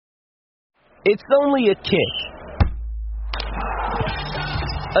It's only a kick,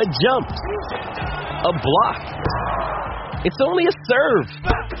 a jump, a block. It's only a serve.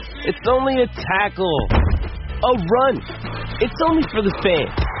 It's only a tackle, a run. It's only for the fans.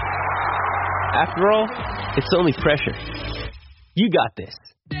 After all, it's only pressure. You got this.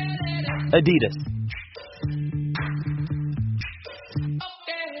 Adidas.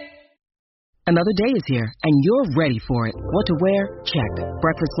 Another day is here, and you're ready for it. What to wear? Check.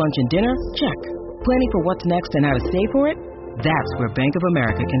 Breakfast, lunch, and dinner? Check. Planning for what's next and how to save for it? That's where Bank of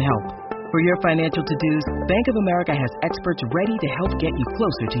America can help. For your financial to-dos, Bank of America has experts ready to help get you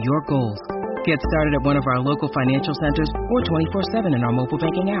closer to your goals. Get started at one of our local financial centers or 24/7 in our mobile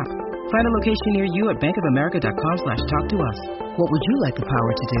banking app. Find a location near you at bankofamerica.com/talktous. What would you like the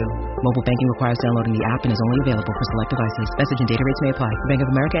power to do? Mobile banking requires downloading the app and is only available for select devices. Message and data rates may apply. Bank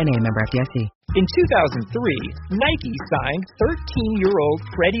of America N.A., member FDIC. In 2003, Nike signed 13-year-old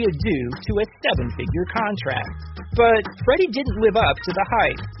Freddie Adu to a 7-figure contract. But Freddie didn't live up to the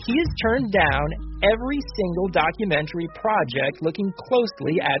hype. He has turned down every single documentary project looking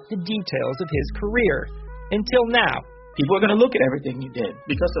closely at the details of his career. Until now. People are going to look at everything you did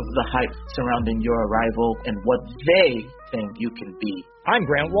because of the hype surrounding your arrival and what they think you can be. I'm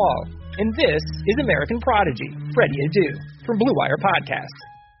Grant Wall, and this is American Prodigy, Freddie Adu, from Blue Wire Podcast.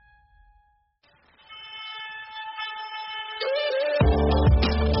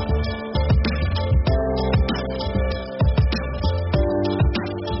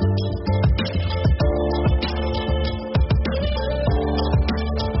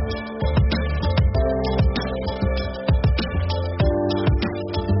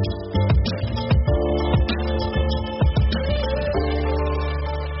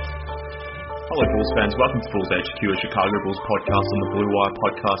 Fans, welcome to Bulls HQ, a Chicago Bulls podcast on the Blue Wire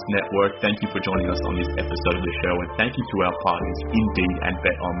Podcast Network. Thank you for joining us on this episode of the show, and thank you to our partners Indeed and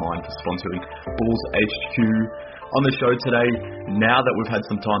BetOnline for sponsoring Bulls HQ. On the show today, now that we've had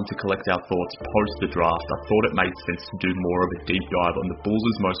some time to collect our thoughts post the draft, I thought it made sense to do more of a deep dive on the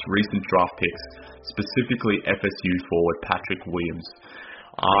Bulls' most recent draft picks, specifically FSU forward Patrick Williams.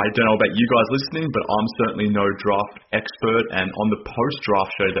 I don't know about you guys listening, but I'm certainly no draft expert, and on the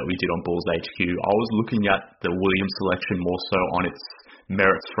post-draft show that we did on Bulls HQ, I was looking at the Williams selection more so on its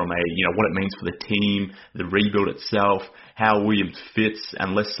merits from what it means for the team, the rebuild itself, how Williams fits,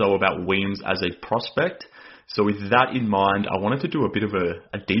 and less so about Williams as a prospect. So with that in mind, I wanted to do a bit of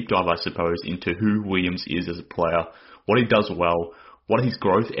a deep dive, I suppose, into who Williams is as a player, what he does well, what his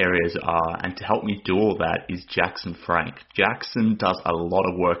growth areas are, and to help me do all that is Jackson Frank. Jackson does a lot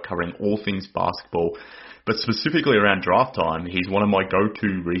of work covering all things basketball, but specifically around draft time, he's one of my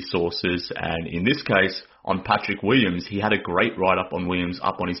go-to resources, and in this case, on Patrick Williams, he had a great write-up on Williams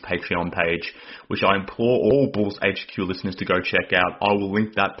up on his Patreon page, which I implore all Bulls HQ listeners to go check out. I will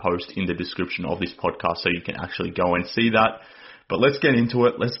link that post in the description of this podcast so you can actually go and see that. But let's get into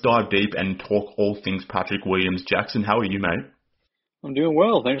it. Let's dive deep and talk all things Patrick Williams. Jackson, how are you, mate? I'm doing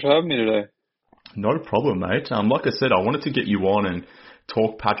well. Thanks for having me today. No problem, mate. Like I said, I wanted to get you on and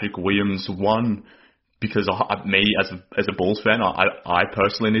talk Patrick Williams. One, because as a Bulls fan, I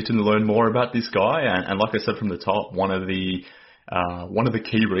personally need to learn more about this guy. And like I said from the top, one of the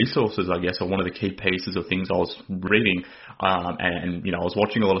key resources, I guess, or one of the key pieces of things I was reading, and I was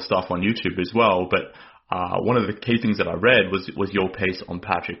watching a lot of stuff on YouTube as well. But one of the key things that I read was your piece on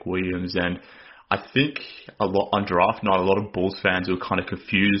Patrick Williams, and I think a lot on draft night, a lot of Bulls fans were kind of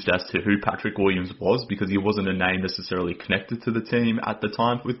confused as to who Patrick Williams was because he wasn't a name necessarily connected to the team at the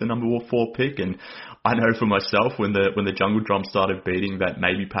time with the number 4 pick. And I know for myself, when the jungle drum started beating that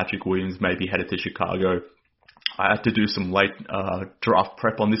maybe Patrick Williams may be headed to Chicago, I had to do some late draft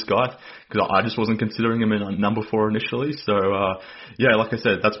prep on this guy because I just wasn't considering him in number 4 initially. So, like I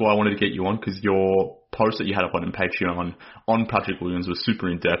said, that's why I wanted to get you on, because your post that you had up on Patreon on Patrick Williams was super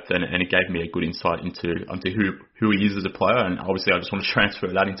in-depth, and it gave me a good insight into who he is as a player. And obviously, I just want to transfer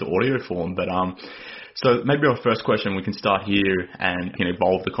that into audio form. But so maybe our first question, we can start here and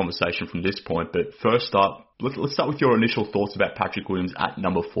evolve the conversation from this point. But first up, let's start with your initial thoughts about Patrick Williams at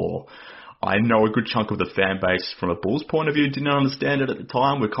number 4. I know a good chunk of the fan base from a Bulls point of view didn't understand it at the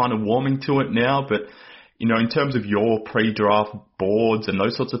time. We're kind of warming to it now, but in terms of your pre-draft boards and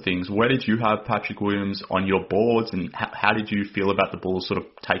those sorts of things, where did you have Patrick Williams on your boards, and how did you feel about the Bulls sort of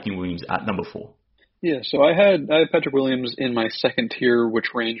taking Williams at number 4? Yeah, so I had Patrick Williams in my second tier,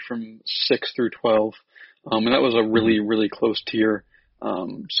 which ranged from 6 through 12, and that was a really, really close tier.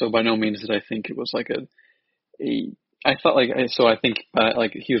 So by no means did I think it was like I think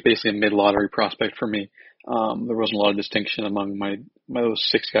he was basically a mid-lottery prospect for me. There wasn't a lot of distinction among those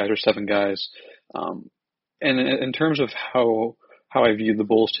 6 guys or 7 guys. And in terms of how how I viewed the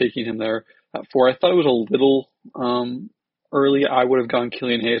Bulls taking him there at 4. I thought it was a little early. I would have gone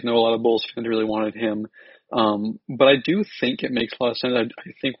Killian Hayes. I know a lot of Bulls fans really wanted him. But I do think it makes a lot of sense.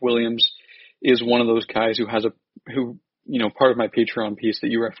 I think Williams is one of those guys who, part of my Patreon piece that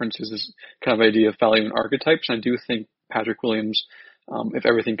you reference is this kind of idea of value and archetypes. And I do think Patrick Williams, if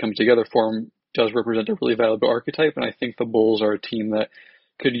everything comes together for him, does represent a really valuable archetype. And I think the Bulls are a team that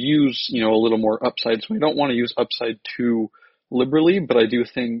could use, a little more upside. So we don't want to use upside too liberally, but I do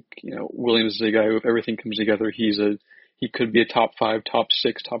think, Williams is a guy who, if everything comes together, he could be a top 5, top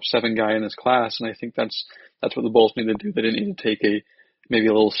 6, top 7 guy in this class. And I think that's what the Bulls need to do. They didn't need to take maybe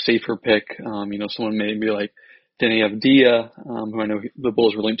a little safer pick. Someone maybe like Deni Avdija, who I know the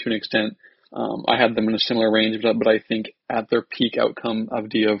Bulls were linked to an extent. I had them in a similar range, but I think at their peak outcome,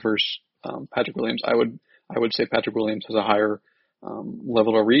 Avdija versus Patrick Williams, I would say Patrick Williams has a higher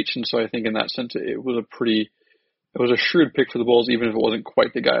level of reach. And so I think in that sense, it was a shrewd pick for the Bulls, even if it wasn't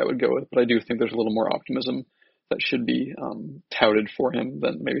quite the guy I would go with. But I do think there's a little more optimism that should be touted for him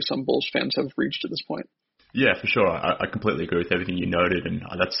than maybe some Bulls fans have reached at this point. Yeah, for sure. I completely agree with everything you noted, and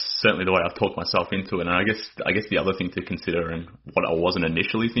that's certainly the way I've talked myself into it. And I guess the other thing to consider, and what I wasn't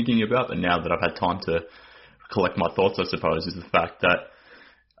initially thinking about, but now that I've had time to collect my thoughts, I suppose, is the fact that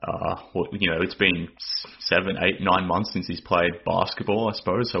it's been 7, 8, 9 months since he's played basketball, I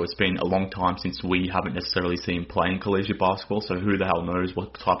suppose. So it's been a long time since we haven't necessarily seen him playing collegiate basketball. So who the hell knows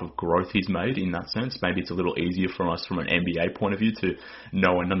what type of growth he's made in that sense. Maybe it's a little easier for us from an NBA point of view to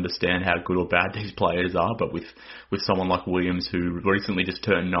know and understand how good or bad these players are. But with someone like Williams, who recently just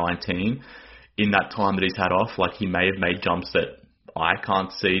turned 19, in that time that he's had off, like, he may have made jumps that I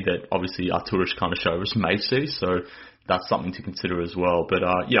can't see that obviously Arturas Karnisovas may see. So that's something to consider as well. But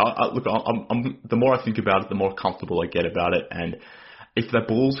look, the more I think about it, the more comfortable I get about it. And if the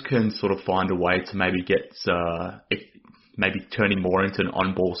Bulls can sort of find a way to maybe get, maybe turning more into an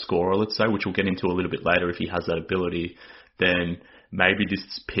on-ball scorer, let's say, which we'll get into a little bit later if he has that ability, then maybe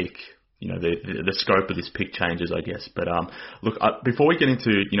this pick, the scope of this pick changes, I guess. But look, before we get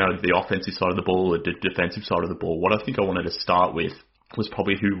into the offensive side of the ball or the defensive side of the ball, what I think I wanted to start with was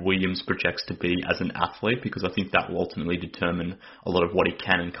probably who Williams projects to be as an athlete, because I think that will ultimately determine a lot of what he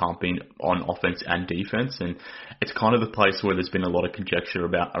can and can't be on offense and defense. And it's kind of the place where there's been a lot of conjecture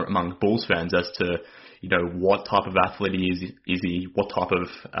about among Bulls fans as to, what type of athlete is he, what type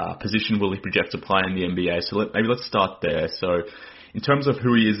of position will he project to play in the NBA. So let's start there. So in terms of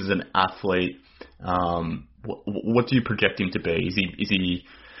who he is as an athlete, what do you project him to be? Is he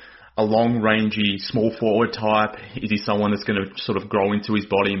a long-rangey, small forward type? Is he someone that's going to sort of grow into his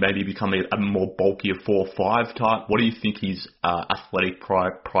body and maybe become a more bulkier 4-5 type? What do you think his athletic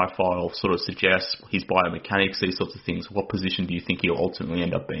profile sort of suggests, his biomechanics, these sorts of things? What position do you think he'll ultimately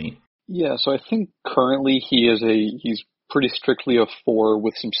end up being? Yeah, so I think currently he's pretty strictly a 4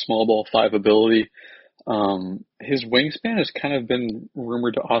 with some small ball 5 ability. His wingspan has kind of been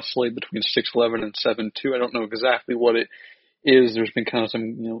rumored to oscillate between 6'11" and 7'2". I don't know exactly what it is. There's been kind of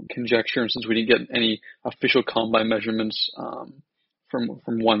some conjecture, and since we didn't get any official combine measurements from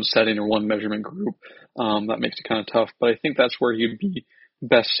one setting or one measurement group, that makes it kind of tough. But I think that's where he'd be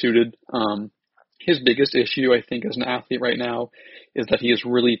best suited. His biggest issue, I think, as an athlete right now is that he is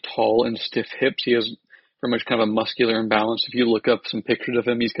really tall and stiff hips. He has very much kind of a muscular imbalance. If you look up some pictures of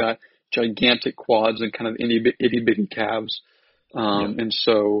him, he's got gigantic quads and kind of itty-bitty calves. And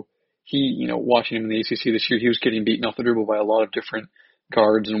so he, watching him in the ACC this year, he was getting beaten off the dribble by a lot of different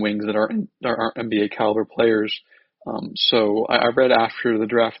guards and wings that aren't NBA caliber players. So I read after the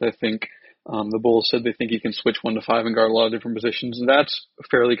draft that I think the Bulls said they think he can switch 1 to 5 and guard a lot of different positions. And that's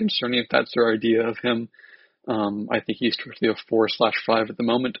fairly concerning if that's their idea of him. I think he's strictly a 4/5 at the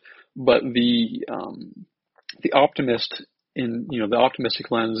moment. But the optimist in, the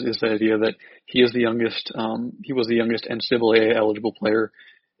optimistic lens is the idea that he is the youngest, he was the youngest NCAA eligible player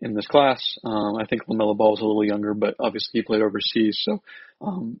in this class. I think LaMelo Ball was a little younger, but obviously he played overseas. So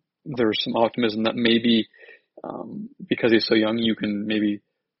there's some optimism that maybe because he's so young, you can maybe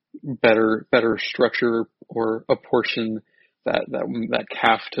better structure or apportion that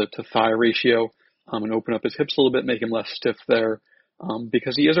calf to thigh ratio and open up his hips a little bit, make him less stiff there.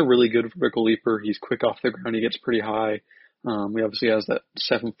 Because he is a really good vertical leaper. He's quick off the ground. He gets pretty high. He obviously has that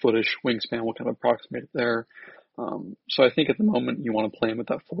 7-foot-ish wingspan. We'll kind of approximate it there. So I think at the moment you want to play him at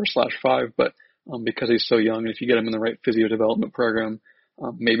that 4/5, but because he's so young, and if you get him in the right physio development program,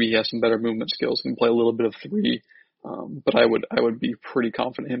 maybe he has some better movement skills. He can play a little bit of 3. But I would be pretty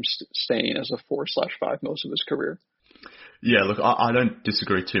confident him staying as a 4/5 most of his career. Yeah, look, I don't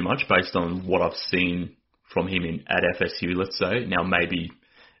disagree too much based on what I've seen from him at FSU, let's say. Now, maybe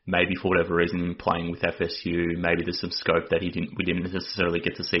maybe for whatever reason playing with FSU, maybe there's some scope that we didn't necessarily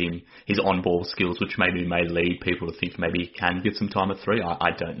get to see his on-ball skills, which maybe may lead people to think maybe he can get some time at 3. I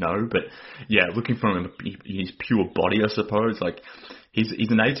don't know, but yeah, looking from his pure body, I suppose, like he's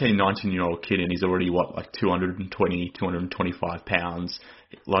an 18, 19-year-old kid, and he's already like 220, 225 pounds.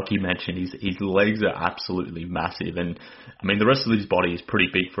 Like you mentioned, his legs are absolutely massive, and I mean the rest of his body is pretty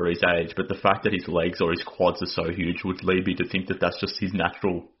big for his age, but the fact that his legs or his quads are so huge would lead me to think that that's just his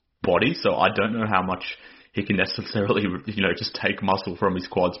natural body. So I don't know how much he can necessarily, just take muscle from his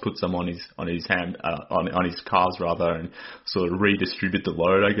quads, put some on his calves rather, and sort of redistribute the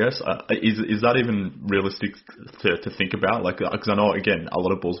load, I guess. Is that even realistic to think about? Like, because I know, again, a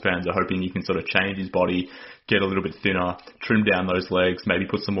lot of Bulls fans are hoping he can sort of change his body, get a little bit thinner, trim down those legs, maybe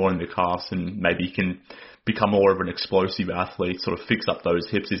put some more in the calves, and maybe he can become more of an explosive athlete, sort of fix up those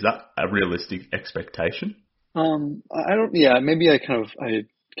hips. Is that a realistic expectation? Maybe I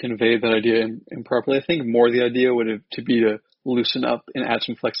conveyed that idea improperly. I think more the idea would be to loosen up and add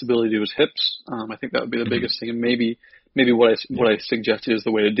some flexibility to his hips. I think that would be the biggest thing, and maybe what I suggested is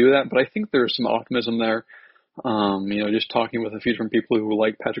the way to do that. But I think there's some optimism there. Just talking with a few different people who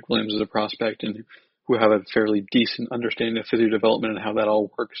like Patrick Williams as a prospect and who have a fairly decent understanding of physio development and how that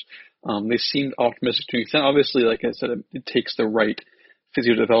all works, they seemed optimistic to an extent. Obviously, like I said, it takes the right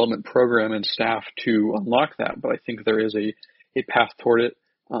physio development program and staff to unlock that, but I think there is a path toward it.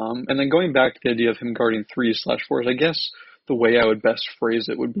 And then going back to the idea of him guarding 3/4s, I guess the way I would best phrase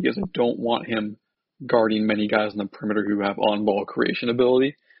it would be is I don't want him guarding many guys on the perimeter who have on-ball creation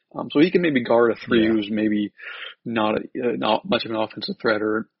ability. So he can maybe guard a 3 who's maybe not much of an offensive threat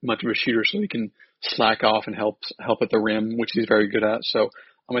or much of a shooter, so he can slack off and help at the rim, which he's very good at. So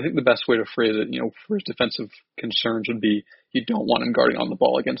I think the best way to phrase it, for his defensive concerns would be you don't want him guarding on the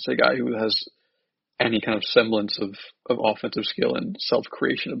ball against a guy who has any kind of semblance of offensive skill and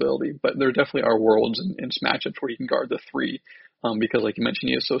self-creation ability. But there definitely are worlds in matchups where he can guard the 3 because, like you mentioned,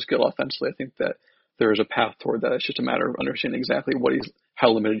 he is so skilled offensively. I think that there is a path toward that. It's just a matter of understanding exactly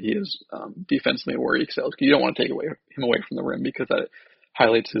how limited he is defensively and where he excels. You don't want to take him away from the rim because that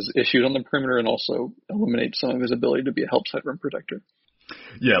highlights his issues on the perimeter and also eliminates some of his ability to be a help side rim protector.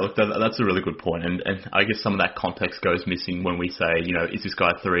 Yeah, look, that's a really good point, and I guess some of that context goes missing when we say, is this guy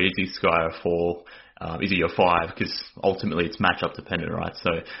a 3, is this guy a 4, is he a 5? Because ultimately it's matchup dependent, right?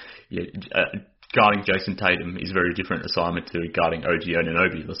 So, guarding Jason Tatum is a very different assignment to guarding OG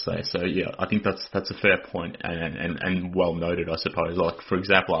Anunoby, let's say. So yeah, I think that's a fair point and well noted, I suppose. Like, for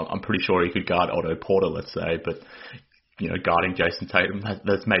example, I'm pretty sure he could guard Otto Porter, let's say, but guarding Jason Tatum,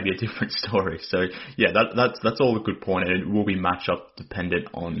 that's maybe a different story. So yeah, that's all a good point, and it will be matchup dependent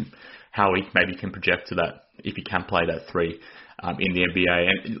on how he maybe can project to that, if he can play that 3 in the NBA.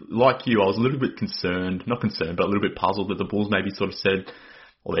 And like you, I was a little bit not concerned, but a little bit puzzled that the Bulls maybe sort of said,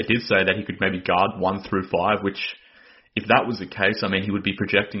 or they did say that he could maybe guard 1 through 5, which if that was the case, I mean, he would be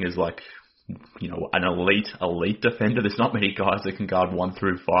projecting as like, an elite defender. There's not many guys that can guard 1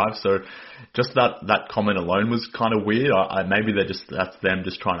 through 5. So just that comment alone was kind of weird. Maybe that's them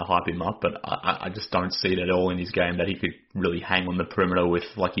just trying to hype him up, but I just don't see it at all in his game that he could really hang on the perimeter with,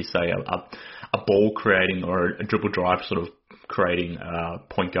 like you say, a ball creating or a dribble drive sort of creating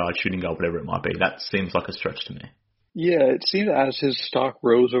point guard, shooting guard, whatever it might be. That seems like a stretch to me. Yeah, it seemed as his stock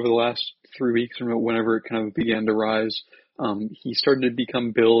rose over the last 3 weeks, or whenever it kind of began to rise, he started to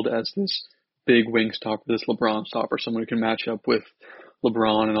become billed as this big wing stopper, this LeBron stopper, someone who can match up with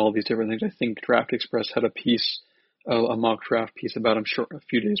LeBron and all these different things. I think Draft Express had a mock draft piece about him a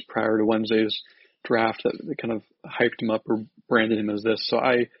few days prior to Wednesday's draft that kind of hyped him up or branded him as this. So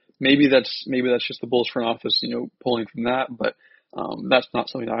maybe that's just the Bulls front office, pulling from that, but that's not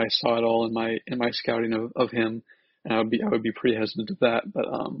something that I saw at all in my scouting of him, and I would be pretty hesitant of that. But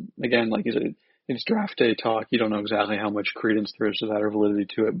again, like you said, it's draft day talk. You don't know exactly how much credence there is to that or validity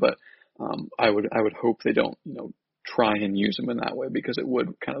to it, but I would hope they don't, try and use him in that way, because it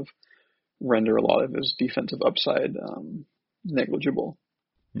would kind of render a lot of his defensive upside negligible.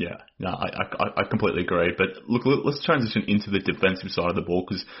 Yeah, no, I completely agree. But look, let's transition into the defensive side of the ball,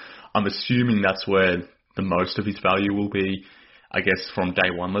 because I'm assuming that's where the most of his value will be, I guess, from day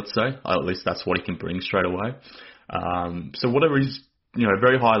one, let's say. At least that's what he can bring straight away. So whatever his,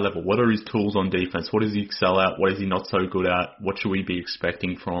 very high level, what are his tools on defense? What does he excel at? What is he not so good at? What should we be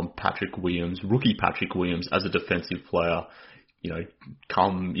expecting from Patrick Williams, rookie Patrick Williams, as a defensive player?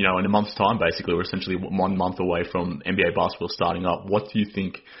 Come, in a month's time, basically. We're essentially 1 month away from NBA basketball starting up. What do you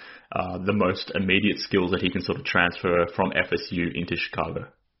think the most immediate skills that he can sort of transfer from FSU into Chicago?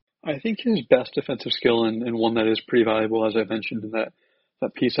 I think his best defensive skill, and one that is pretty valuable, as I mentioned, in that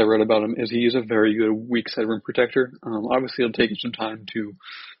that piece I read about him is he is a very good weak side rim protector. Obviously, it'll take him some time to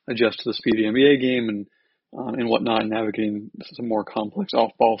adjust to the speed of the NBA game and whatnot, navigating some more complex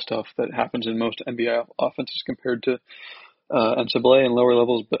off-ball stuff that happens in most NBA offenses compared to NCAA and lower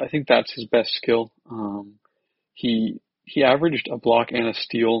levels. But I think that's his best skill. He averaged a block and a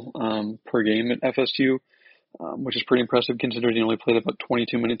steal per game at FSU, which is pretty impressive considering he only played about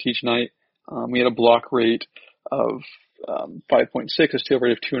 22 minutes each night. We had a block rate of 5.6, a steal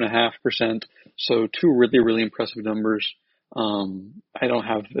rate of 2.5%. So two really, really impressive numbers. I don't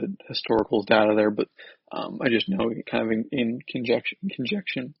have the historical data there, but I just know kind of in conjunction,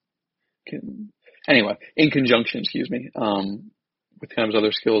 with kind of his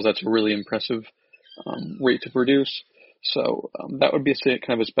other skills, that's a really impressive rate to produce. So that would be kind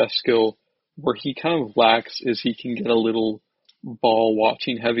of his best skill. Where he kind of lacks is he can get a little ball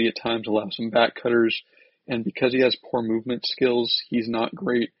watching heavy at times, allow some back cutters, and because he has poor movement skills, he's not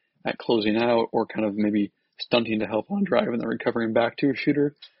great at closing out or kind of maybe stunting to help on drive and then recovering back to a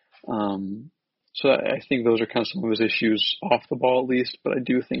shooter. So I think those are kind of some of his issues off the ball at least, but I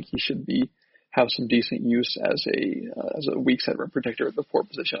do think he should have some decent use as a weak side rim protector at the 4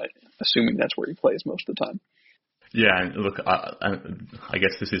 position, assuming that's where he plays most of the time. Yeah, and look, I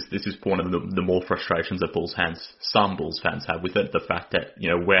guess this is one of the more frustrations that some Bulls fans have with it. The fact that, you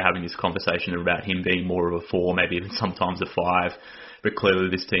know, we're having this conversation about him being more of a 4, maybe even sometimes a 5. But clearly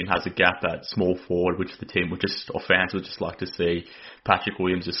this team has a gap at small forward, which fans would just like to see Patrick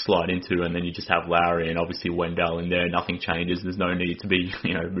Williams just slide into, and then you just have Lowry and obviously Wendell in there. Nothing changes. There's no need to be,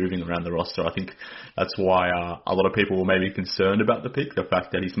 you know, moving around the roster. I think that's why a lot of people were maybe concerned about the pick, the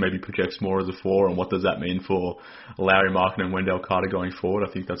fact that he maybe projects more as a 4, and what does that mean for Lowry Markkanen and Wendell Carter going forward.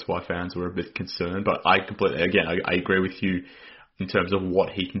 I think that's why fans were a bit concerned. But I agree with you in terms of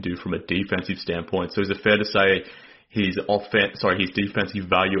what he can do from a defensive standpoint. So is it fair to say his defensive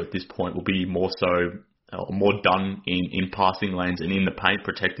value at this point will be more done in passing lanes and in the paint,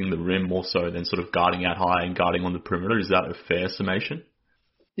 protecting the rim more so than sort of guarding out high and guarding on the perimeter? Is that a fair summation?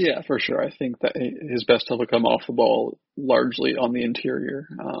 Yeah, for sure. I think that his best stuff will come off the ball largely on the interior,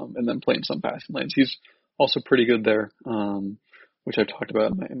 and then playing some passing lanes. He's also pretty good there, which I talked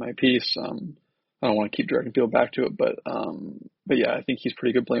about in my piece. I don't want to keep directing people back to it, but yeah, I think he's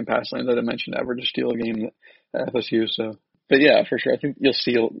pretty good playing pass lanes. As I mentioned, average a steal a game at FSU. So, but yeah, for sure, I think you'll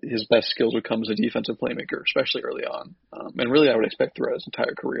see his best skills would come as a defensive playmaker, especially early on. And really, I would expect throughout his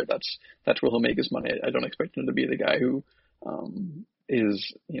entire career, that's where he'll make his money. I don't expect him to be the guy who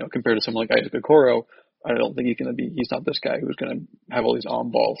is, you know, compared to someone like Isaac Okoro. I don't think he's not this guy who's going to have all these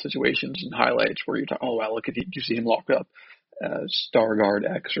on-ball situations and highlights where you talk, oh wow, you see him locked up as star guard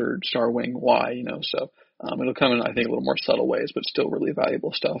X or star wing Y, you know. So it'll come in, I think, a little more subtle ways, but still really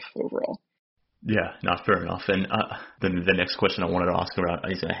valuable stuff overall. Yeah, no, fair enough. And the next question I wanted to ask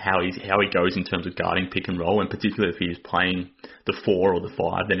about is how he goes in terms of guarding pick and roll, and particularly if he's playing the 4 or the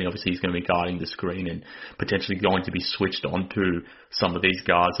 5, then obviously he's going to be guarding the screen and potentially going to be switched onto some of these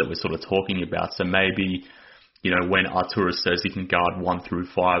guards that we're sort of talking about. So maybe, you know, when Arturas says he can guard 1 through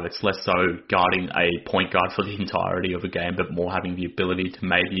 5, it's less so guarding a point guard for the entirety of a game, but more having the ability to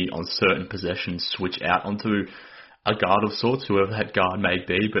maybe on certain possessions switch out onto a guard of sorts, whoever that guard may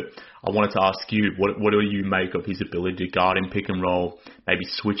be. But I wanted to ask you, what do you make of his ability to guard in pick and roll, maybe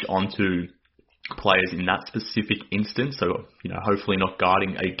switch onto players in that specific instance? So, you know, hopefully not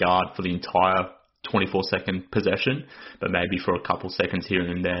guarding a guard for the entire 24-second possession, but maybe for a couple seconds here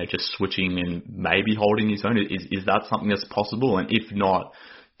and there, just switching and maybe holding his own. Is that something that's possible? And if not,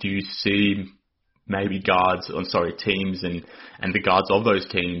 do you see maybe teams and the guards of those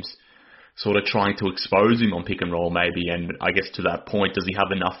teams sort of trying to expose him on pick and roll maybe? And I guess to that point, does he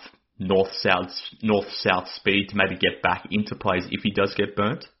have enough north-south speed to maybe get back into plays if he does get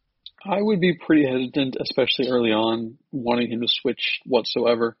burnt? I would be pretty hesitant, especially early on, wanting him to switch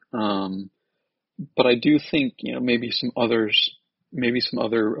whatsoever. But I do think, you know, maybe some other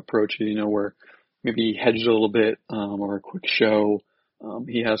approaches, you know, where maybe he hedges a little bit, or a quick show.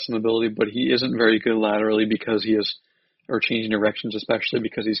 He has some ability, but he isn't very good laterally or changing directions, especially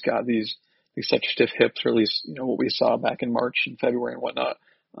because he's got these such stiff hips, or at least, you know, what we saw back in March and February and whatnot.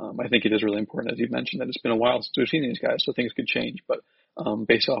 I think it is really important, as you mentioned, that it's been a while since we've seen these guys, so things could change. But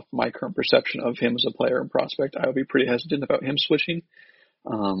based off my current perception of him as a player and prospect, I would be pretty hesitant about him switching,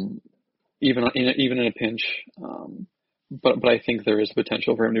 even in a pinch. But I think there is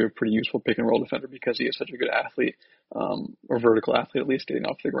potential for him to be a pretty useful pick and roll defender because he is such a good athlete, or vertical athlete, at least getting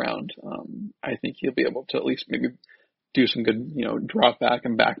off the ground. I think he'll be able to at least maybe do some good, you know, drop back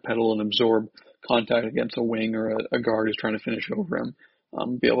and backpedal and absorb contact against a wing or a guard who's trying to finish over him.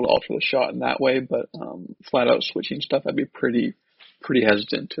 Be able to alter the shot in that way, but flat out switching stuff, I'd be pretty pretty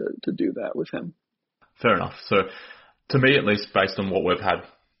hesitant to do that with him. Fair enough. So to me, at least, based on what we've had,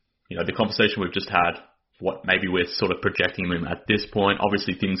 the conversation we've just had, what maybe we're sort of projecting him at this point.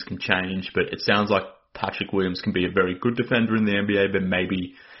 Obviously, things can change, but it sounds like Patrick Williams can be a very good defender in the NBA, but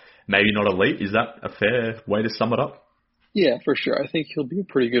maybe not elite. Is that a fair way to sum it up? Yeah, for sure. I think he'll be a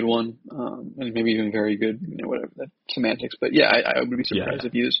pretty good one, and maybe even very good, whatever that semantics. But yeah, I would be surprised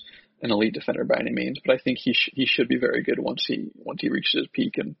if he was an elite defender by any means. But I think he should be very good once he reaches his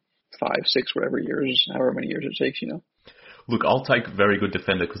peak in 5, 6, whatever years, however many years it takes. Look, I'll take very good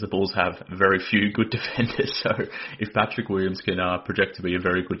defender because the Bulls have very few good defenders. So if Patrick Williams can project to be a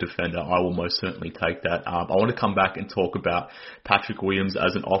very good defender, I will most certainly take that. I want to come back and talk about Patrick Williams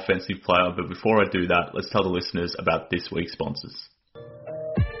as an offensive player. But before I do that, let's tell the listeners about this week's sponsors.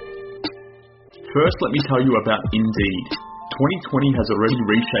 First, let me tell you about Indeed. 2020 has already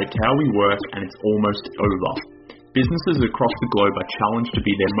reshaped how we work, and it's almost over. Businesses across the globe are challenged to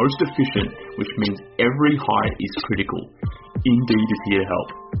be their most efficient, which means every hire is critical. Indeed is here to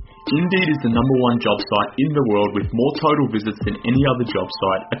help. Indeed is the #1 job site in the world with more total visits than any other job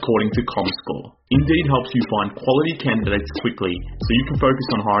site, according to Comscore. Indeed helps you find quality candidates quickly, so you can focus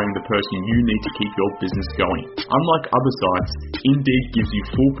on hiring the person you need to keep your business going. Unlike other sites, Indeed gives you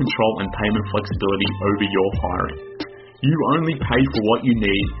full control and payment flexibility over your hiring. You only pay for what you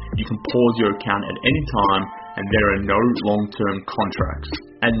need, you can pause your account at any time, and there are no long-term contracts.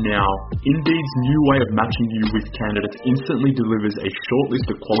 And now, Indeed's new way of matching you with candidates instantly delivers a short list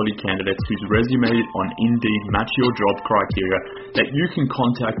of quality candidates whose resumes on Indeed match your job criteria that you can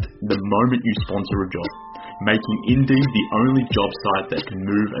contact the moment you sponsor a job, making Indeed the only job site that can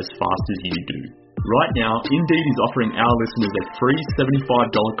move as fast as you do. Right now, Indeed is offering our listeners a free $75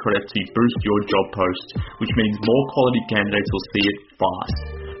 credit to boost your job post, which means more quality candidates will see it fast.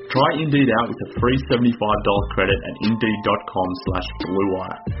 Try Indeed out with a free $75 credit at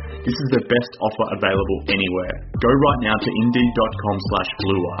Indeed.com/BlueWire. This is the best offer available anywhere. Go right now to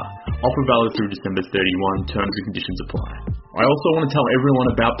Indeed.com/BlueWire. Offer valid through December 31. Terms and conditions apply. I also want to tell everyone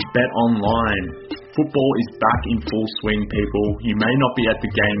about BetOnline. Football is back in full swing, people. You may not be at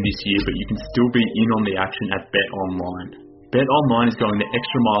the game this year, but you can still be in on the action at BetOnline. BetOnline is going the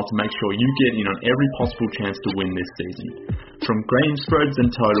extra mile to make sure you get in on every possible chance to win this season. From game spreads and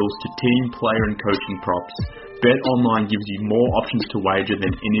totals to team, player and coaching props, BetOnline gives you more options to wager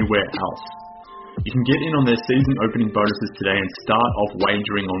than anywhere else. You can get in on their season opening bonuses today and start off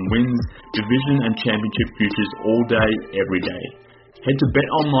wagering on wins, division and championship futures all day, every day. Head to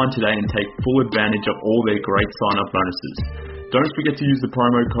BetOnline today and take full advantage of all their great sign-up bonuses. Don't forget to use the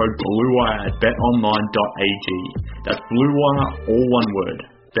promo code BlueWire at betonline.ag. That's BlueWire, all one word.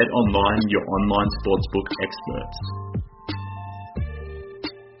 BetOnline, your online sportsbook experts.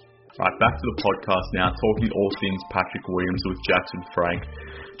 Right, back to the podcast now, talking all things Patrick Williams with Jackson Frank.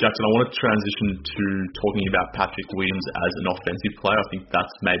 Jackson, I want to transition to talking about Patrick Williams as an offensive player. I think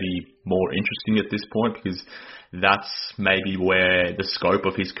that's maybe more interesting at this point because that's maybe where the scope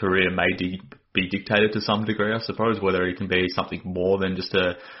of his career may be dictated to some degree, I suppose, whether he can be something more than just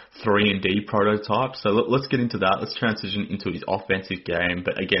a 3-and-D prototype. So let's get into that. Let's transition into his offensive game,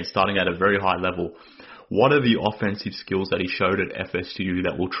 but again, starting at a very high level. What are the offensive skills that he showed at FSU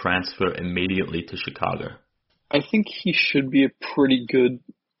that will transfer immediately to Chicago? I think he should be a pretty good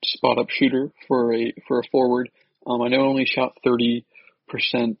spot-up shooter for a forward. I know he only shot 30%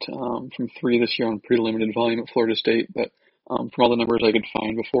 from 3 this year on pretty limited volume at Florida State, but from all the numbers I could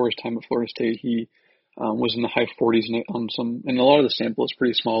find before his time at Florida State, he was in the high 40s on some, and a lot of the sample is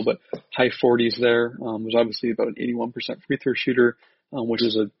pretty small, but high 40s there. Was obviously about an 81% free throw shooter, which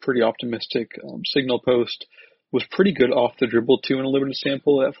is a pretty optimistic signal post. Was pretty good off the dribble too in a limited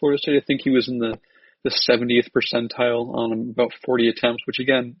sample at Florida State. I think he was in the 70th percentile on about 40 attempts, which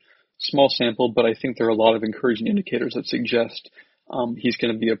again, small sample, but I think there are a lot of encouraging indicators that suggest he's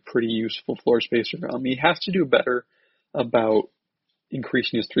going to be a pretty useful floor spacer. He has to do better about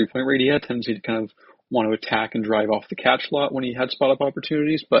increasing his three-point rate. He had a tendency to kind of want to attack and drive off the catch a lot when he had spot-up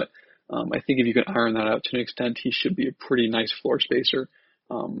opportunities, but I think if you can iron that out to an extent, he should be a pretty nice floor spacer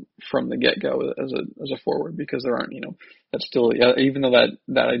from the get-go as a forward, because there aren't, that's still, even though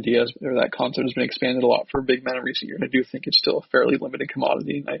that idea or that concept has been expanded a lot for big men in recent years, I do think it's still a fairly limited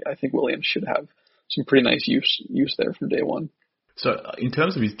commodity. I think Williams should have some pretty nice use there from day one. So in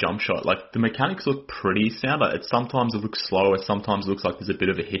terms of his jump shot, like the mechanics look pretty sound. Sometimes it looks slower, sometimes it looks like there's a bit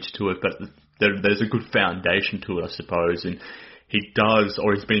of a hitch to it, but there's a good foundation to it, I suppose. And he does,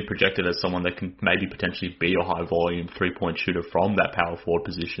 or he's been projected as someone that can maybe potentially be a high volume 3-point shooter from that power forward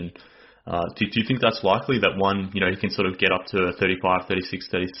position. Do you think that's likely that he can sort of get up to 35, 36,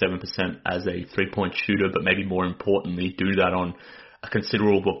 37% as a 3-point shooter, but maybe more importantly do that on a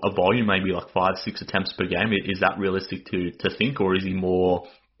considerable a volume, maybe like 5-6 attempts per game. Is that realistic to think, or is he more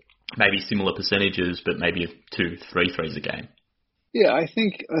maybe similar percentages, but maybe 2-3 threes a game? Yeah, I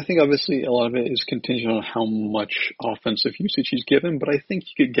think obviously a lot of it is contingent on how much offensive usage he's given, but I think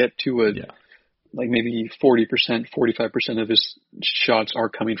you could get to like maybe 40%, 45% of his shots are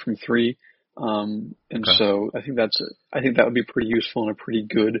coming from three. So I think that would be pretty useful and a pretty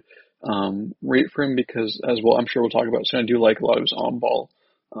good rate for him, because as well, I'm sure we'll talk about soon, I do like a lot of his on-ball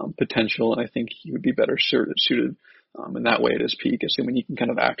potential, and I think he would be better suited in that way at his peak, assuming he can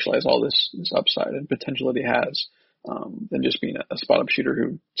kind of actualize all this upside and potential that he has, than just being a spot-up shooter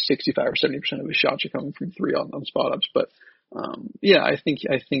who 65 or 70% of his shots are coming from three on spot-ups. But I think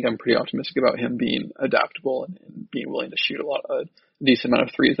I'm pretty optimistic about him being adaptable and being willing to shoot a decent amount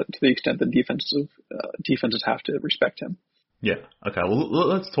of threes to the extent that defenses have to respect him. Yeah. Okay. Well,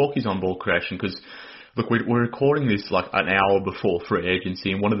 let's talk his on-ball creation, because look, we're recording this like an hour before free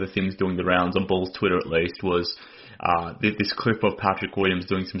agency, and one of the things doing the rounds on Bulls Twitter at least was this clip of Patrick Williams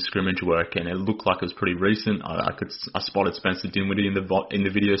doing some scrimmage work, and it looked like it was pretty recent. I spotted Spencer Dinwiddie in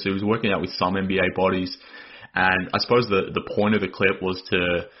the video, so he was working out with some NBA bodies, and I suppose the point of the clip was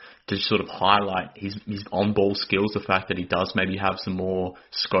to sort of highlight his on-ball skills, the fact that he does maybe have some more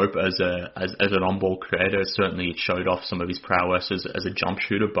scope as an on-ball creator. Certainly it showed off some of his prowess as a jump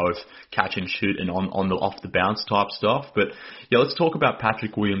shooter, both catch and shoot and on the off the bounce type stuff. But yeah, let's talk about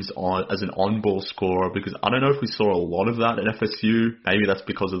Patrick Williams as an on-ball scorer, because I don't know if we saw a lot of that at FSU. Maybe that's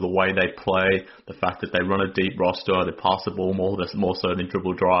because of the way they play, the fact that they run a deep roster, they pass the ball more so than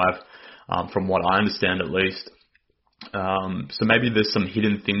dribble drive, from what I understand at least. So maybe there's some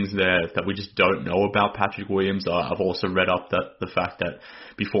hidden things there that we just don't know about Patrick Williams. I've also read up that the fact that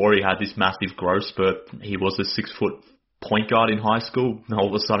before he had this massive growth spurt, he was a 6-foot point guard in high school. And all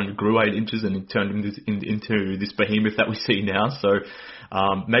of a sudden he grew 8 inches and it turned into this behemoth that we see now. So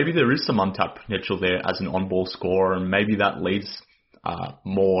maybe there is some untapped potential there as an on-ball scorer, and maybe that leads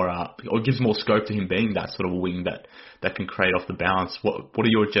or gives more scope to him being that sort of wing that can create off the bounce. What are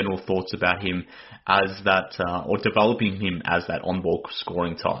your general thoughts about him as that, or developing him as that on-ball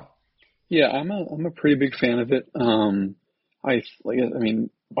scoring type? Yeah, I'm a pretty big fan of it. I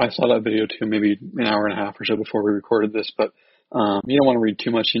saw that video too, maybe an hour and a half or so before we recorded this, but you don't want to read too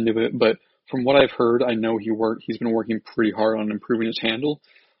much into it. But from what I've heard, I know he's been working pretty hard on improving his handle,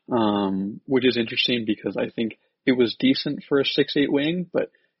 which is interesting because I think it was decent for a 6'8" wing, but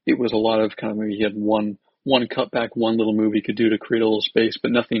it was a lot of kind of, maybe he had one cutback, one little move he could do to create a little space,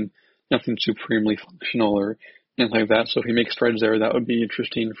 but nothing supremely functional or anything like that. So if he makes strides there, that would be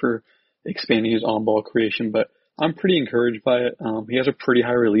interesting for expanding his on-ball creation. But I'm pretty encouraged by it. He has a pretty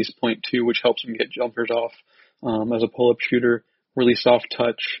high release point too, which helps him get jumpers off as a pull-up shooter, really soft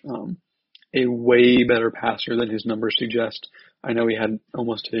touch, a way better passer than his numbers suggest. I know he had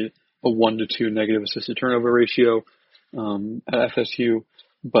almost a 1-to-2 negative assisted turnover ratio at FSU,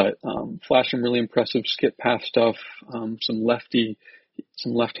 but flashed some really impressive skip pass stuff, some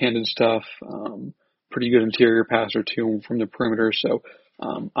left-handed stuff, pretty good interior passer too from the perimeter. So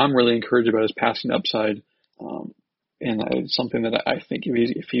I'm really encouraged about his passing upside, and it's something that I think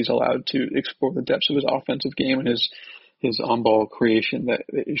if he's allowed to explore the depths of his offensive game and his on-ball creation, that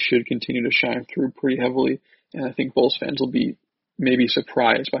it should continue to shine through pretty heavily. And I think Bulls fans will be maybe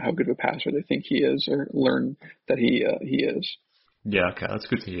surprised by how good of a passer they think he is, or learn that he is. Yeah, okay, that's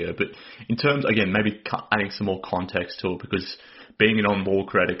good to hear. But in terms, again, maybe adding some more context to it, because being an on-ball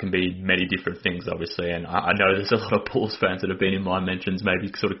creator can be many different things, obviously, and I know there's a lot of Bulls fans that have been in my mentions,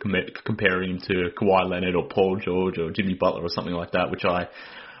 maybe sort of comparing him to Kawhi Leonard or Paul George or Jimmy Butler or something like that, which I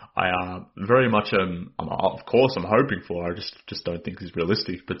very much of course I'm hoping for. I just don't think is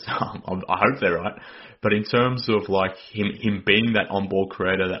realistic, but I hope they're right. But in terms of like him being that on-ball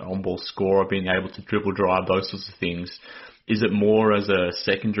creator, that on-ball scorer, being able to dribble drive, those sorts of things, is it more as a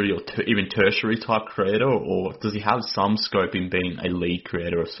secondary or even tertiary type creator, or does he have some scope in being a lead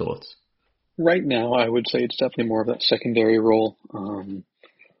creator of sorts? Right now, I would say it's definitely more of that secondary role.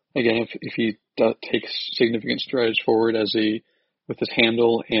 Again, if he takes significant strides forward with his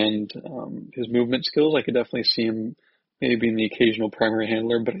handle and his movement skills, I could definitely see him maybe being the occasional primary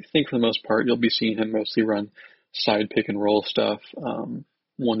handler. But I think for the most part, you'll be seeing him mostly run side pick and roll stuff,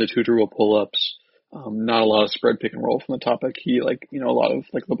 1-to-2 dribble pull-ups, not a lot of spread pick and roll from the top of the key, like, a lot of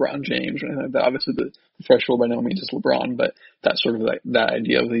like LeBron James or anything like that. Obviously, the threshold by no means is LeBron, but that's sort of that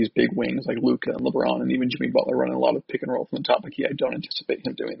idea of these big wings like Luka and LeBron and even Jimmy Butler running a lot of pick and roll from the top of the key. I don't anticipate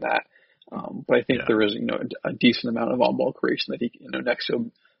him doing that. But I think there is, a decent amount of on-ball creation that he, next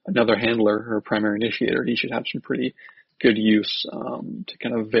to another handler or primary initiator, he should have some pretty good use to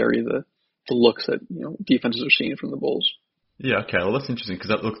kind of vary the looks that defenses are seeing from the Bulls. Yeah, okay. Well, that's interesting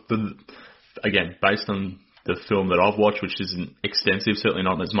because again, based on the film that I've watched, which isn't extensive, certainly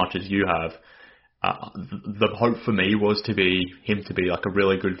not as much as you have, the hope for me was him to be like a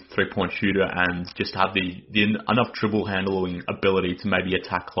really good 3-point shooter and just have the enough dribble handling ability to maybe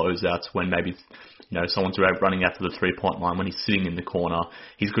attack closeouts when maybe someone's running out to the 3-point line when he's sitting in the corner.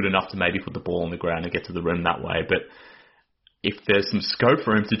 He's good enough to maybe put the ball on the ground and get to the rim that way. But if there's some scope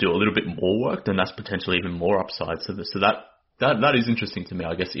for him to do a little bit more work, then that's potentially even more upside. So that is interesting to me,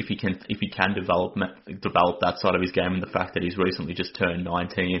 I guess, if he can develop that side of his game, and the fact that he's recently just turned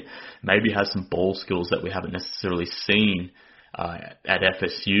 19, maybe has some ball skills that we haven't necessarily seen at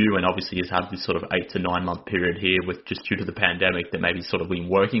FSU, and obviously he's had this sort of 8 to 9 month period here with just due to the pandemic that maybe sort of been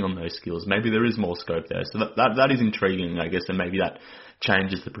working on those skills. Maybe there is more scope there. So that is intriguing, I guess, and maybe that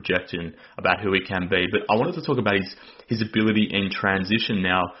changes the projection about who he can be. But I wanted to talk about his ability in transition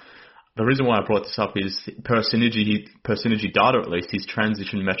now. The reason why I brought this up is per Synergy data, at least, his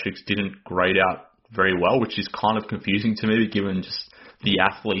transition metrics didn't grade out very well, which is kind of confusing to me given just the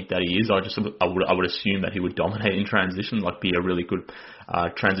athlete that he is. I would assume that he would dominate in transition, like be a really good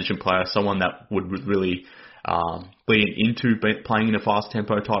transition player, someone that would really lean into playing in a fast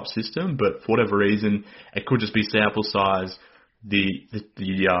tempo type system. But for whatever reason, it could just be sample size. The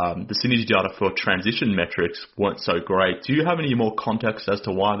Synergy data for transition metrics weren't so great. Do you have any more context as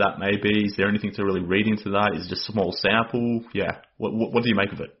to why that may be? Is there anything to really read into that? Is it just a small sample? Yeah. What do you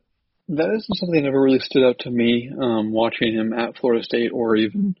make of it? That isn't something that never really stood out to me, watching him at Florida State or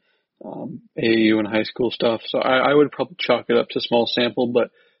even AAU and high school stuff. So I would probably chalk it up to small sample, but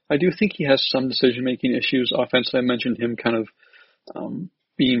I do think he has some decision-making issues offensively. I mentioned him kind of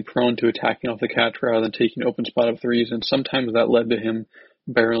being prone to attacking off the catch rather than taking open spot up threes, and sometimes that led to him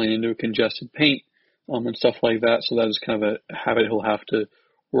barreling into a congested paint and stuff like that. So that is kind of a habit he'll have to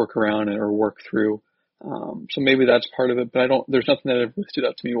work around or work through. So maybe that's part of it, but there's nothing that ever stood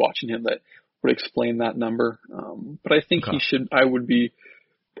out to me watching him that would explain that number. But I think he should. I would be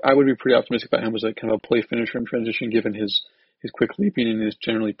pretty optimistic about him as a kind of a play finisher in transition, given his quick leaping and his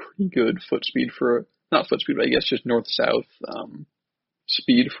generally pretty good foot speed not foot speed, but I guess just north-south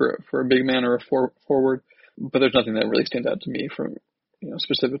speed for a big man or a forward. But there's nothing that really stands out to me from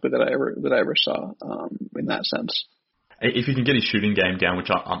specifically that I ever saw in that sense. If he can get his shooting game down,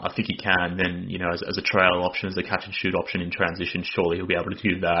 which I think he can, then as a trail option, as a catch and shoot option in transition, surely he'll be able to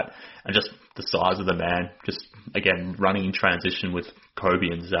do that. And just the size of the man, just again running in transition with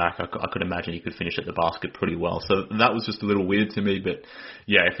Kobe and Zach, I could imagine he could finish at the basket pretty well. So that was just a little weird to me. But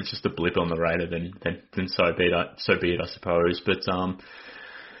yeah, if it's just a blip on the radar, then so be it, I suppose. But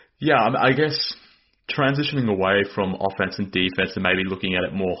yeah, I guess transitioning away from offense and defense and maybe looking at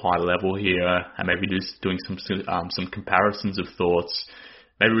it more high level here and maybe just doing some comparisons of thoughts.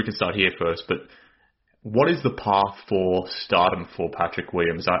 Maybe we can start here first, but what is the path for stardom for Patrick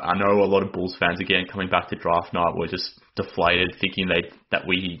Williams? I know a lot of Bulls fans, again, coming back to draft night, were just deflated thinking that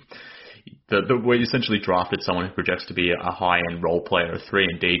we essentially drafted someone who projects to be a high-end role player, a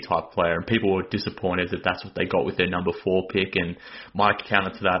 3-and-D type player, and people were disappointed that that's what they got with their number 4 pick. And my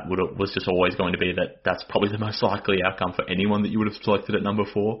counter to that was just always going to be that that's probably the most likely outcome for anyone that you would have selected at number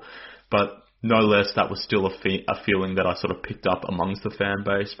 4. But no less, that was still a feeling that I sort of picked up amongst the fan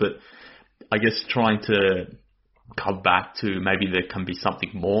base. But I guess trying to come back to maybe there can be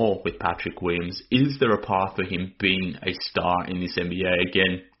something more with Patrick Williams. Is there a path for him being a star in this NBA?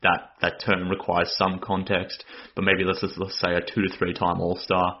 Again, that term requires some context, but maybe let's say a 2 to 3 time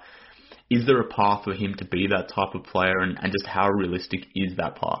All-Star. Is there a path for him to be that type of player, and just how realistic is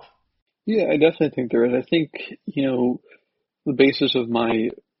that path? Yeah, I definitely think there is. I think, the basis of my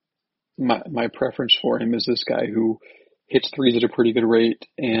preference for him is this guy who hits threes at a pretty good rate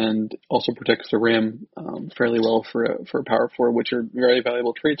and also protects the rim fairly well for a power forward, which are very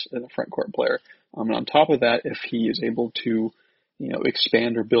valuable traits in a front court player. And on top of that, if he is able to,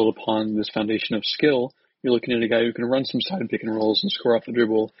 expand or build upon this foundation of skill, you're looking at a guy who can run some side pick and rolls and score off the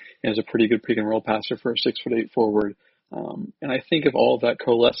dribble and is a pretty good pick and roll passer for a 6'8" forward. And I think if all of that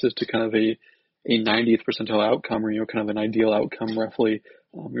coalesces to kind of a 90th percentile outcome, or kind of an ideal outcome roughly,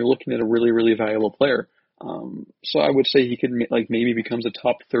 you're looking at a really, really valuable player. So I would say he could maybe becomes a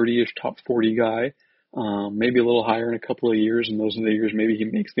top 30-ish, top 40 guy, maybe a little higher in a couple of years, and those are the years maybe he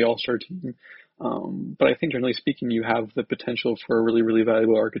makes the All-Star team. But I think generally speaking, you have the potential for a really, really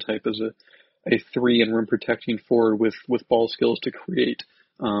valuable archetype as a 3 and rim protecting forward with ball skills to create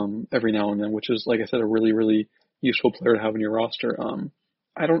every now and then, which is, like I said, a really, really useful player to have in your roster.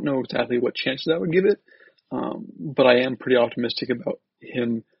 I don't know exactly what chances that would give it, but I am pretty optimistic about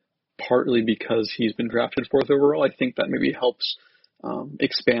him, partly because he's been drafted 4th overall. I think that maybe helps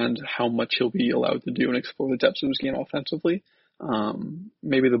expand how much he'll be allowed to do and explore the depths of his game offensively.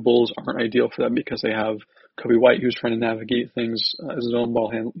 Maybe the Bulls aren't ideal for that because they have Kobe White, who's trying to navigate things as his own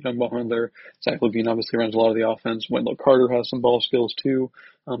young ball handler. Zach LaVine obviously runs a lot of the offense. Wendell Carter has some ball skills too,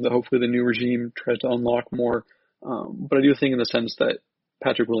 that hopefully the new regime tries to unlock more. But I do think in the sense that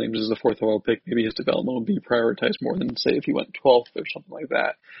Patrick Williams is the fourth overall pick, maybe his development will be prioritized more than, say, if he went 12th or something like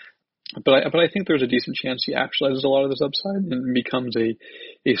that. But I think there's a decent chance he actualizes a lot of this upside and becomes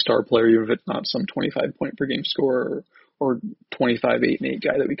a star player, even if it's not some 25-point per game scorer or 25, 8, and 8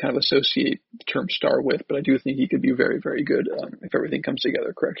 guy that we kind of associate the term star with. But I do think he could be very, very good if everything comes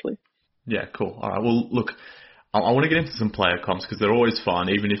together correctly. Yeah, cool. All right, well, look, I want to get into some player comps because they're always fun,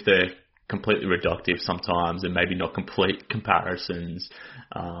 even if they're completely reductive sometimes and maybe not complete comparisons.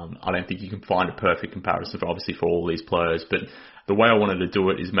 I don't think you can find a perfect comparison for all these players, but the way I wanted to do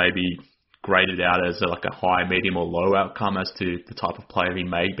it is maybe grade it out as like a high, medium or low outcome as to the type of player he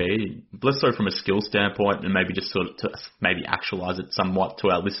may be. Let's go from a skill standpoint and maybe just sort of to maybe actualize it somewhat to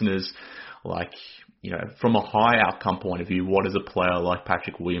our listeners. Like, from a high outcome point of view, what does a player like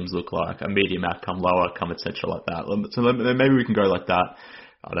Patrick Williams look like? A medium outcome, low outcome, etc. like that. So maybe we can go like that.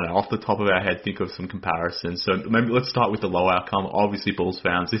 I don't know, off the top of our head, think of some comparisons. So maybe let's start with the low outcome. Obviously, Bulls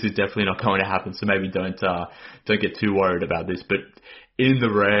fans, this is definitely not going to happen, so maybe don't get too worried about this. But in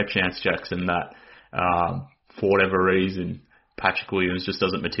the rare chance, Jackson, that for whatever reason, Patrick Williams just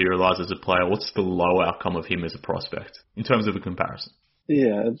doesn't materialize as a player, what's the low outcome of him as a prospect in terms of a comparison?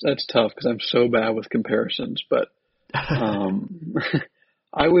 Yeah, that's tough because I'm so bad with comparisons. But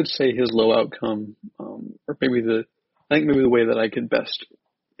I would say his low outcome, or maybe the way that I could best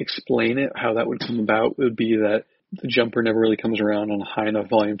explain it, how that would come about, would be that the jumper never really comes around on a high enough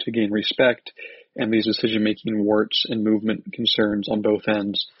volume to gain respect, and these decision-making warts and movement concerns on both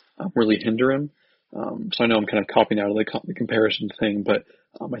ends really hinder him. So I know I'm kind of copying out of the comparison thing, but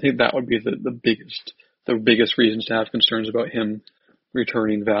I think that would be the biggest reasons to have concerns about him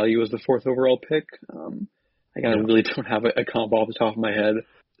returning value as the fourth overall pick. I really don't have a comp off the top of my head.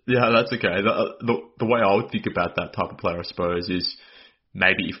 Yeah, that's okay. The way I would think about that type of player, I suppose, is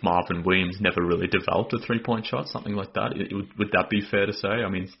maybe if Marvin Williams never really developed a three-point shot, something like that. Would that be fair to say? I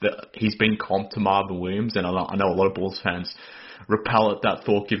mean, he's been comped to Marvin Williams, and I know a lot of Bulls fans repel at that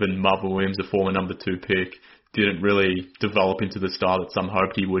thought, given Marvin Williams, a former number 2 pick, didn't really develop into the star that some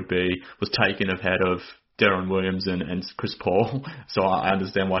hoped he would be, was taken ahead of Deron Williams and Chris Paul. So I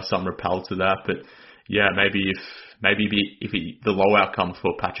understand why some repel to that, but yeah, maybe if the low outcome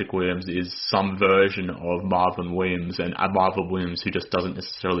for Patrick Williams is some version of Marvin Williams, and a Marvin Williams who just doesn't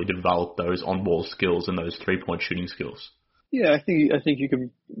necessarily develop those on-ball skills and those three-point shooting skills. Yeah, I think you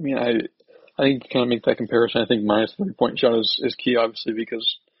can. I think you kind of make that comparison. I think minus the three-point shot is key, obviously,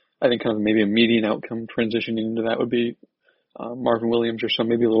 because I think kind of maybe a median outcome transitioning into that would be Marvin Williams or so,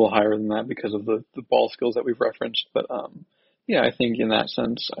 maybe a little higher than that because of the ball skills that we've referenced. But yeah, I think in that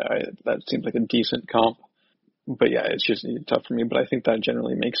sense, that seems like a decent comp. But yeah, it's just tough for me. But I think that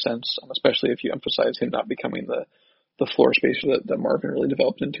generally makes sense, especially if you emphasize him not becoming the floor spacer that Marvin really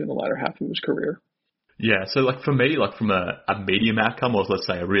developed into in the latter half of his career. Yeah, so like for me, like from a medium outcome, or let's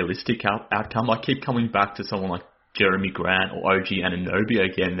say a realistic outcome, I keep coming back to someone like Jeremy Grant or OG Anunoby.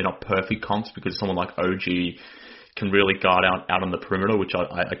 Again, they're not perfect comps because someone like OG can really guard out on the perimeter, which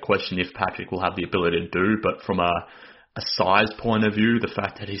I question if Patrick will have the ability to do. But from a size point of view, the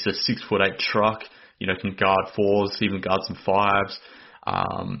fact that he's a 6'8" truck, can guard 4s, even guard some 5s,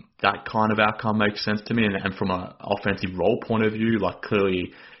 that kind of outcome makes sense to me. And from an offensive role point of view, like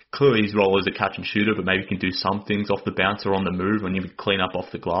clearly his role is a catch and shooter, but maybe he can do some things off the bounce or on the move when you clean up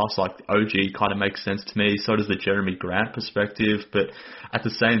off the glass. Like OG kind of makes sense to me. So does the Jeremy Grant perspective. But at the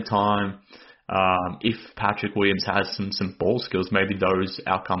same time, if Patrick Williams has some ball skills, maybe those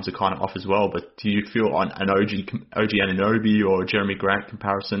outcomes are kind of off as well. But do you feel an OG Anunoby or Jeremy Grant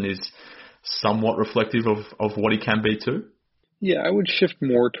comparison is somewhat reflective of what he can be too? Yeah, I would shift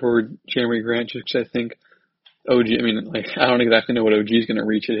more toward Jeremy Grant just because I think OG, I don't exactly know what OG is going to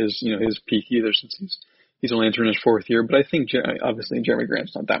reach at his peak either, since he's only entering his 4th year. But I think obviously Jeremy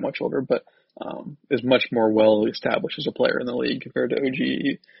Grant's not that much older, but is much more well established as a player in the league compared to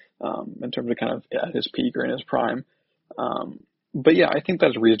OG in terms of kind of at his peak or in his prime. But yeah, I think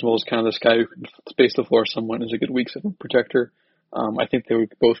that's reasonable as kind of this guy who can space the floor somewhat, is a good weak seven protector. I think they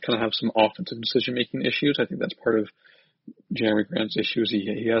would both kind of have some offensive decision-making issues. I think that's part of Jeremy Grant's issues.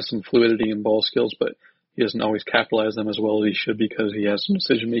 He has some fluidity and ball skills, but he doesn't always capitalize them as well as he should because he has some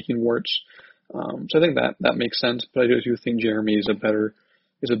decision-making warts. So I think that makes sense. But I do think Jeremy is a better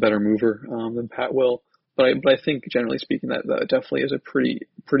mover than Pat will. But I think generally speaking that definitely is a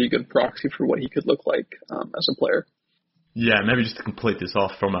pretty good proxy for what he could look like as a player. Yeah, maybe just to complete this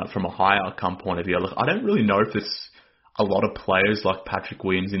off from a high outcome point of view, look, I don't really know if there's a lot of players like Patrick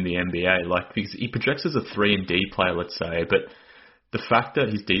Williams in the NBA, like because he projects as a 3-and-D player, let's say, but the fact that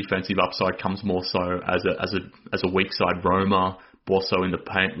his defensive upside comes more so as a weak side roamer, more so in the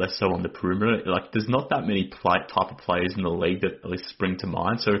paint, less so on the perimeter. Like, there's not that many type of players in the league that at least spring to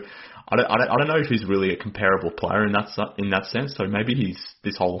mind. So I don't know if he's really a comparable player in that sense. So maybe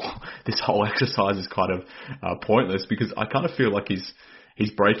this whole exercise is kind of pointless, because I kind of feel like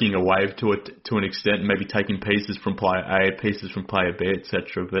he's breaking a wave to an extent, maybe taking pieces from player A, pieces from player B,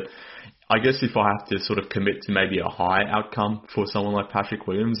 etc. But I guess if I have to sort of commit to maybe a high outcome for someone like Patrick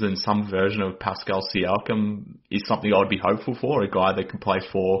Williams, then some version of Pascal Siakam is something I would be hopeful for, a guy that can play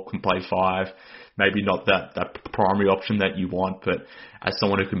 4, can play 5, maybe not that primary option that you want, but as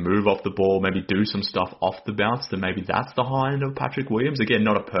someone who can move off the ball, maybe do some stuff off the bounce, then maybe that's the high end of Patrick Williams. Again,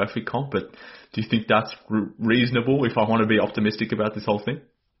 not a perfect comp, but do you think that's reasonable if I want to be optimistic about this whole thing?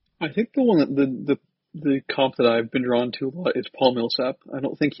 I think the one that the comp that I've been drawn to a lot is Paul Millsap. I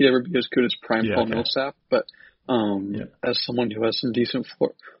don't think he'd ever be as good as prime Paul Millsap, but as someone who has some decent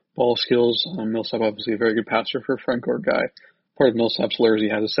ball skills, Millsap obviously a very good passer for a front court guy. Part of Millsap's lure is he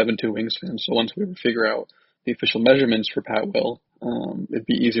has a 7'2" wingspan, so once we ever figure out the official measurements for Pat Will, it'd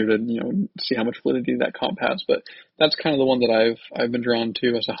be easier to see how much validity that comp has. But that's kind of the one that I've been drawn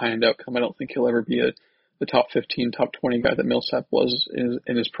to as a high-end outcome. I don't think he'll ever be the top 15, top 20 guy that Millsap was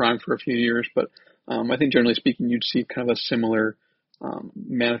in his prime for a few years, but I think generally speaking, you'd see kind of a similar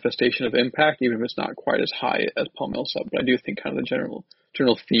manifestation of impact, even if it's not quite as high as Paul Millsap. But I do think kind of the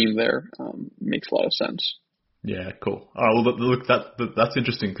general theme there makes a lot of sense. Yeah, cool. All right, well, look, that's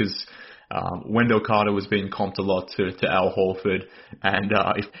interesting, because Wendell Carter was being comped a lot to Al Horford, and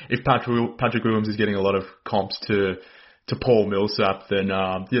if Patrick Williams is getting a lot of comps to Paul Millsap, then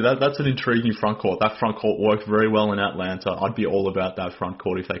that's an intriguing front court. That front court worked very well in Atlanta. I'd be all about that front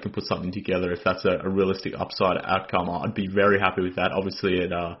court if they can put something together. If that's a realistic upside outcome, I'd be very happy with that. Obviously,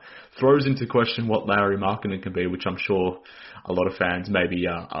 it throws into question what Lauri Markkanen can be, which I'm sure a lot of fans maybe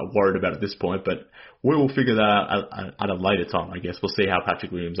are worried about at this point, but we will figure that out at a later time, I guess. We'll see how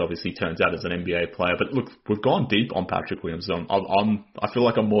Patrick Williams obviously turns out as an NBA player. But look, we've gone deep on Patrick Williams. I feel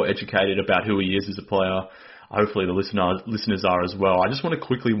like I'm more educated about who he is as a player. Hopefully the listeners are as well. I just want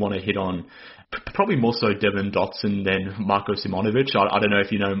to hit on probably more so Devin Dotson than Marko Simonovic. I don't know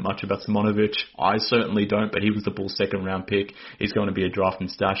if you know much about Simonovic. I certainly don't, but he was the Bulls' second round pick. He's going to be a draft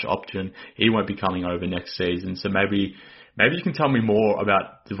and stash option. He won't be coming over next season. So maybe you can tell me more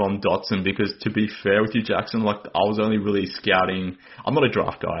about Devon Dotson, because to be fair with you, Jackson, like, I was only really scouting. I'm not a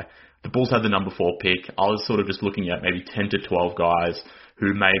draft guy. The Bulls had the number 4 pick. I was sort of just looking at maybe 10 to 12 guys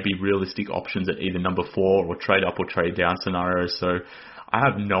who may be realistic options at either number 4 or trade up or trade down scenarios. So I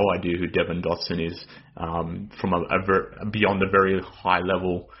have no idea who Devin Dotson is from beyond a very high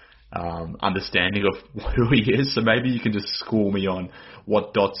level understanding of who he is. So maybe you can just school me on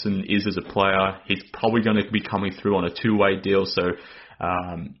what Dotson is as a player. He's probably going to be coming through on a 2-way deal. So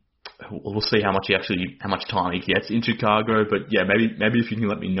we'll see how much time he gets in Chicago. But yeah, maybe if you can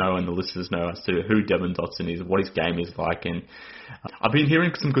let me know and the listeners know as to who Devin Dotson is, what his game is like. And I've been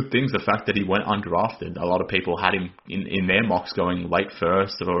hearing some good things. The fact that he went undrafted, a lot of people had him in their mocks going late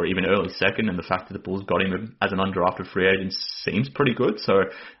first or even early second, and the fact that the Bulls got him as an undrafted free agent seems pretty good. So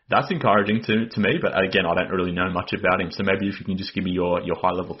that's encouraging to me. But again, I don't really know much about him. So maybe if you can just give me your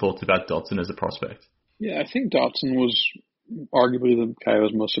high level thoughts about Dotson as a prospect. Yeah, I think Dotson was arguably the guy I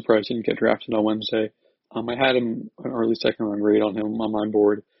was most surprised he didn't get drafted on Wednesday. I had him an early second round grade on him on my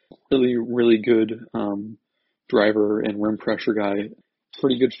board. Really, really good driver and rim pressure guy.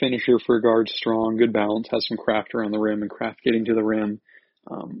 Pretty good finisher for a guard, strong, good balance, has some craft around the rim and craft getting to the rim.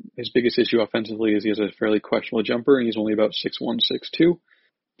 His biggest issue offensively is he has a fairly questionable jumper, and he's only about 6'1", 6'2",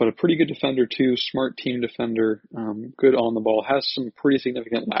 but a pretty good defender too, smart team defender, good on the ball, has some pretty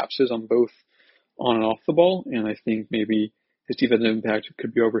significant lapses on both on and off the ball, and I think maybe his defensive impact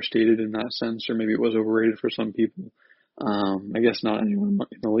could be overstated in that sense, or maybe it was overrated for some people. I guess not anyone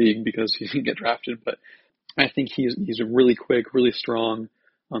in the league because he didn't get drafted, but I think he's really quick, really strong.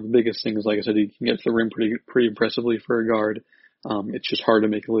 The biggest thing is, like I said, he can get to the rim pretty impressively for a guard. It's just hard to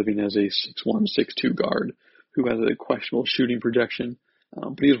make a living as a 6'1", 6'2" guard who has a questionable shooting projection.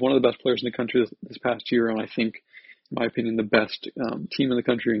 But he was one of the best players in the country this past year, and I think, in my opinion, the best team in the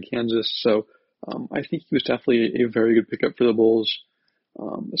country in Kansas. So I think he was definitely a very good pickup for the Bulls,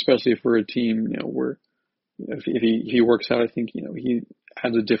 especially if we're a team, where if he works out, I think, he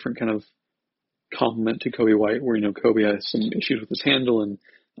has a different kind of complement to Kobe White, where, Kobe has some issues with his handle and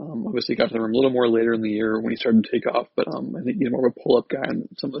obviously got to the rim a little more later in the year when he started to take off, but I think he's more of a pull-up guy and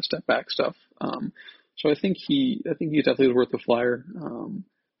some of the step-back stuff. So I think he's definitely worth the flyer. And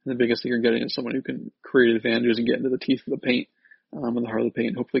the biggest thing you're getting is someone who can create advantages and get into the teeth of the paint, and the heart of the paint,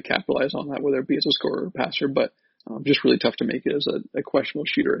 and hopefully capitalize on that, whether it be as a scorer or passer. But just really tough to make it as a questionable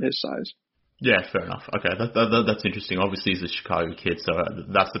shooter at his size. Yeah, fair enough. Okay, that's interesting. Obviously, he's a Chicago kid, so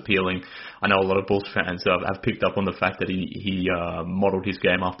that's appealing. I know a lot of Bulls fans have picked up on the fact that he modeled his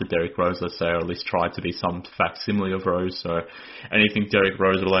game after Derrick Rose, let's say, or at least tried to be some facsimile of Rose. So anything Derrick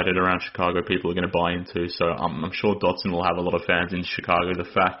Rose related around Chicago, people are going to buy into. So I'm sure Dotson will have a lot of fans in Chicago.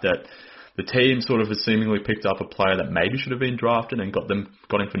 The fact that the team sort of has seemingly picked up a player that maybe should have been drafted and got him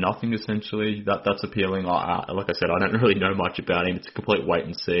for nothing, essentially. That's appealing. Like I said, I don't really know much about him. It's a complete wait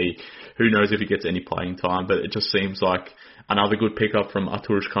and see. Who knows if he gets any playing time, but it just seems like another good pickup from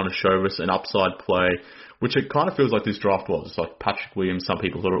Arturas Karnisovas, an upside play, which it kind of feels like this draft was. It's like Patrick Williams, some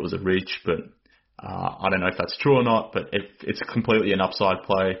people thought it was a reach, but I don't know if that's true or not, but it's completely an upside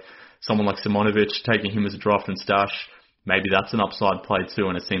play. Someone like Simonovic, taking him as a draft and stash, maybe that's an upside play too,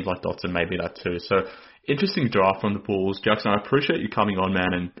 and it seems like Dotson may be that too. So, interesting draft from the Bulls. Jackson, I appreciate you coming on,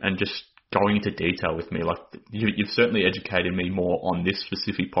 man, and just going into detail with me. Like, you've certainly educated me more on this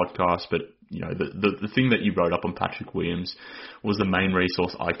specific podcast, but, you know, the thing that you wrote up on Patrick Williams was the main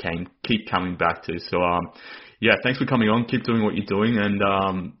resource I keep coming back to. So, yeah, thanks for coming on. Keep doing what you're doing.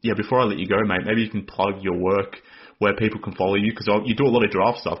 And, yeah, before I let you go, mate, maybe you can plug your work, where people can follow you, because you do a lot of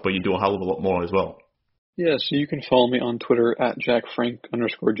draft stuff, but you do a hell of a lot more as well. Yeah, so you can follow me on Twitter at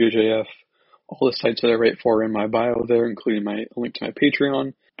JackFrank_JJF. All the sites that I write for are in my bio there, including a link to my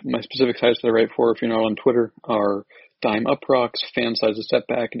Patreon. My specific sites that I write for, if you're not on Twitter, are Dime Up Rocks, Fan Size of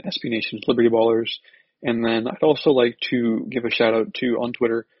Setback, and SB Nation's Liberty Ballers. And then I'd also like to give a shout out on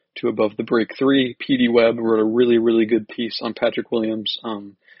Twitter to Above the Break 3. PD Webb wrote a really, really good piece on Patrick Williams.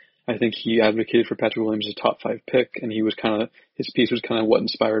 I think he advocated for Patrick Williams as a top 5 pick, and his piece was kind of what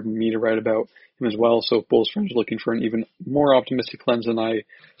inspired me to write about him as well. So if Bulls fans are looking for an even more optimistic lens than I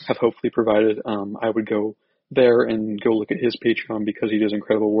have hopefully provided, I would go there and go look at his Patreon, because he does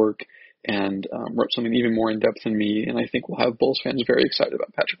incredible work and wrote something even more in depth than me, and I think will have Bulls fans very excited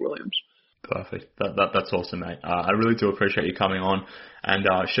about Patrick Williams. Perfect. That's awesome, mate. I really do appreciate you coming on and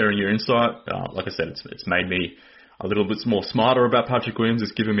sharing your insight. Like I said, it's made me a little bit more smarter about Patrick Williams.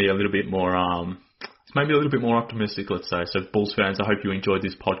 It's given me a little bit more, it's made me a little bit more optimistic, let's say. So Bulls fans, I hope you enjoyed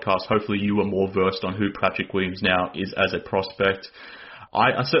this podcast. Hopefully you are more versed on who Patrick Williams now is as a prospect.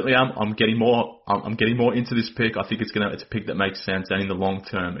 I certainly am. I'm getting more into this pick. I think it's a pick that makes sense, and in the long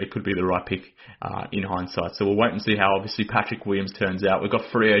term, it could be the right pick in hindsight. So we'll wait and see how obviously Patrick Williams turns out. We've got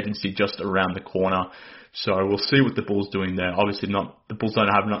free agency just around the corner, so we'll see what the Bulls doing there. Obviously, the Bulls don't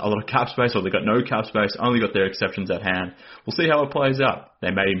have a lot of cap space, or they've got no cap space. Only got their exceptions at hand. We'll see how it plays out.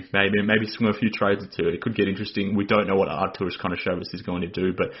 They maybe swing a few trades or two. It could get interesting. We don't know what Arturas Karnisovas is going to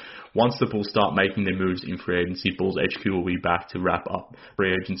do, but once the Bulls start making their moves in free agency, Bulls HQ will be back to wrap up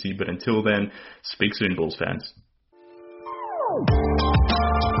free agency. But until then, speak soon, Bulls fans.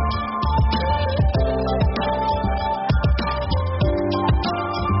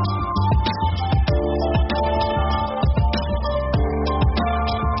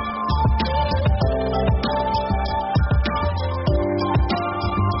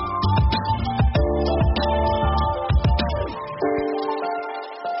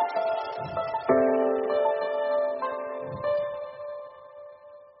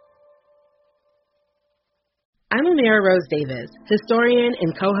 I'm Amira Rose Davis, historian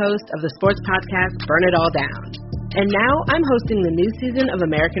and co-host of the sports podcast Burn It All Down. And now I'm hosting the new season of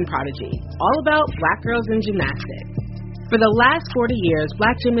American Prodigy, all about Black girls in gymnastics. For the last 40 years,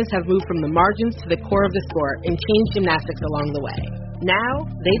 Black gymnasts have moved from the margins to the core of the sport and changed gymnastics along the way. Now,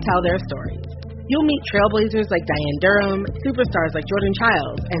 they tell their stories. You'll meet trailblazers like Diane Durham, superstars like Jordan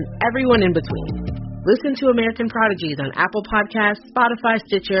Childs, and everyone in between. Listen to American Prodigies on Apple Podcasts, Spotify,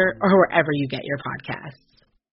 Stitcher, or wherever you get your podcasts.